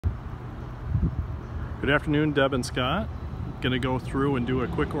Good afternoon, Deb and Scott. Going to go through and do a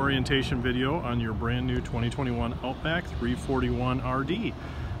quick orientation video on your brand new 2021 Outback 341 RD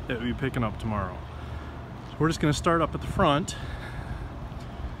that we'll be picking up tomorrow. So we're just going to start up at the front.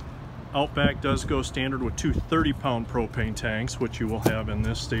 Outback does go standard with two 30-pound propane tanks, which you will have in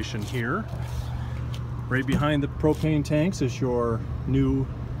this station here. Right behind the propane tanks is your new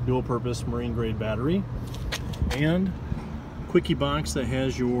dual-purpose marine-grade battery and quickie box that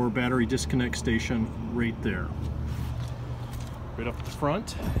has your battery disconnect station right there. Right up at the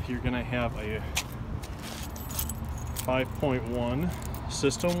front, you're going to have a 5.1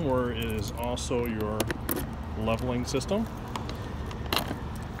 system where it is also your leveling system.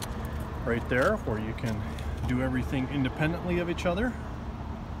 Right there, where you can do everything independently of each other,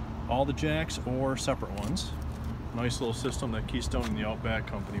 all the jacks or separate ones. Nice little system that Keystone and the Outback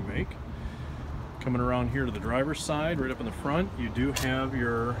company make. Coming around here to the driver's side, right up in the front, you do have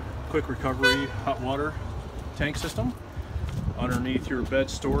your quick recovery hot water tank system. Underneath your bed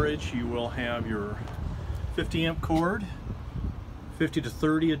storage, you will have your 50 amp cord, 50 to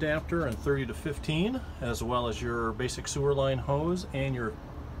 30 adapter, and 30 to 15, as well as your basic sewer line hose and your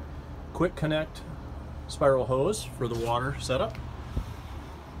quick connect spiral hose for the water setup.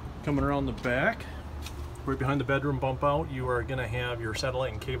 Coming around the back, right behind the bedroom bump out, you are going to have your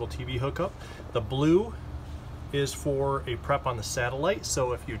satellite and cable TV hookup. The blue is for a prep on the satellite,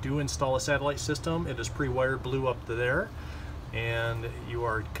 so if you do install a satellite system, it is pre-wired blue up to there and you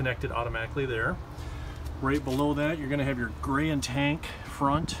are connected automatically there. Right below that, you're going to have your gray and tank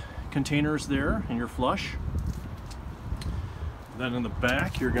front containers there and your flush. Then in the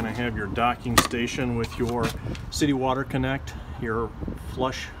back, you're going to have your docking station with your city water connect, your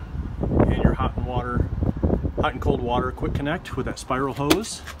flush, and your hot and cold water quick connect with that spiral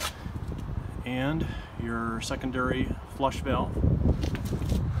hose, and your secondary flush valve.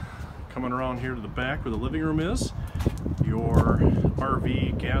 Coming around here to the back where the living room is, your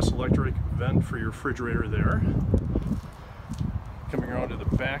RV gas electric vent for your refrigerator there. Coming around to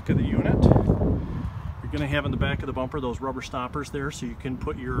the back of the unit, you're going to have in the back of the bumper those rubber stoppers there, so you can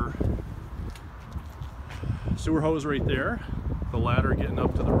put your sewer hose right there, the ladder getting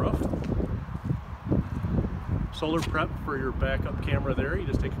up to the roof. Solar prep for your backup camera there. You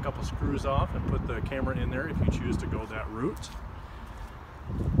just take a couple screws off and put the camera in there if you choose to go that route.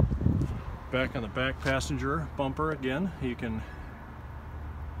 Back on the back passenger bumper, again, you can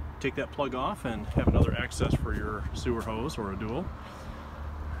take that plug off and have another access for your sewer hose or a dual.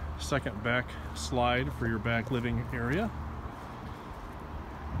 Second back slide for your back living area.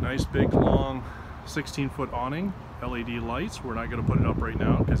 Nice big long 16-foot awning, LED lights. We're not going to put it up right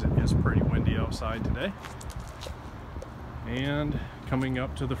now because it is pretty windy outside today. And coming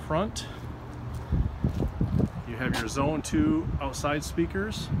up to the front, you have your Zone 2 outside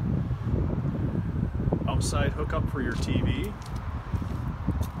speakers, outside hookup for your TV.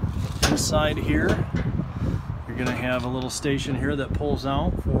 Inside here, you're going to have a little station here that pulls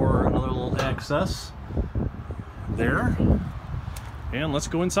out for another little access there. And let's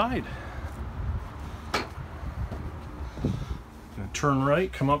go inside. Turn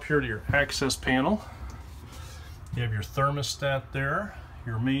right, come up here to your access panel. You have your thermostat there,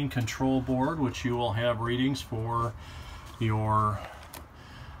 your main control board, which you will have readings for your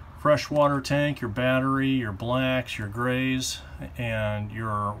freshwater tank, your battery, your blacks, your grays, and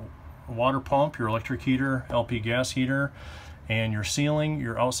your water pump, your electric heater, LP gas heater, and your ceiling,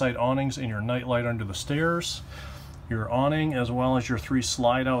 your outside awnings, and your night light under the stairs, your awning, as well as your 3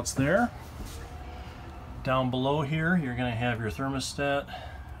 slide outs there. Down below here, you're going to have your thermostat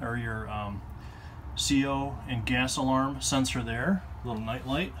or your CO and gas alarm sensor there, little night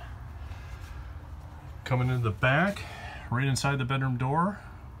light. Coming into the back, right inside the bedroom door,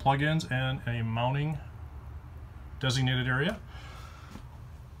 plug-ins and a mounting designated area.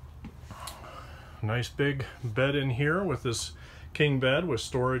 Nice big bed in here with this king bed with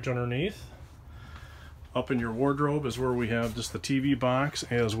storage underneath. Up in your wardrobe is where we have just the TV box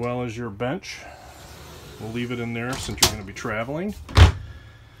as well as your bench. We'll leave it in there since you're going to be traveling.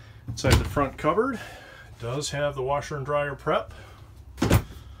 Inside the front cupboard, it does have the washer and dryer prep.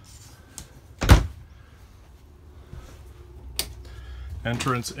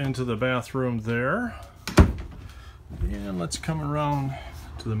 Entrance into the bathroom there. And let's come around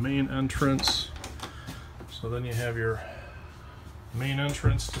to the main entrance. So then you have your main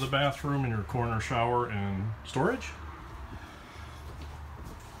entrance to the bathroom and your corner shower and storage.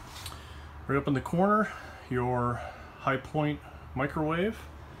 Right up in the corner, your high point microwave,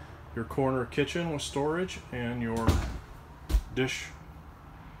 your corner kitchen with storage, and your dish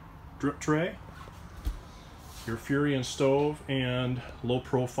drip tray, your Furion stove and low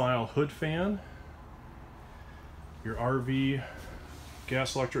profile hood fan, your RV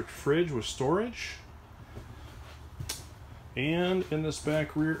gas electric fridge with storage. And in this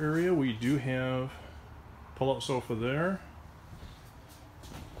back rear area, we do have pull-out sofa there.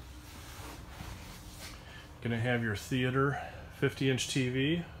 Gonna have your theater 50-inch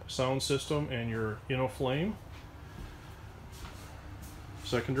TV, sound system, and your Flame.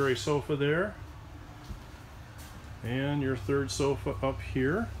 Secondary sofa there. And your third sofa up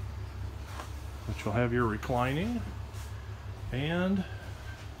here, which will have your reclining. And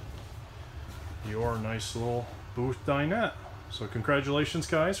your nice little booth dinette. So congratulations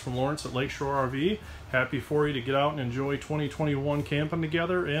guys from Lawrence at Lakeshore RV. Happy for you to get out and enjoy 2021 camping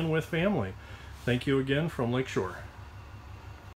together and with family. Thank you again from Lakeshore.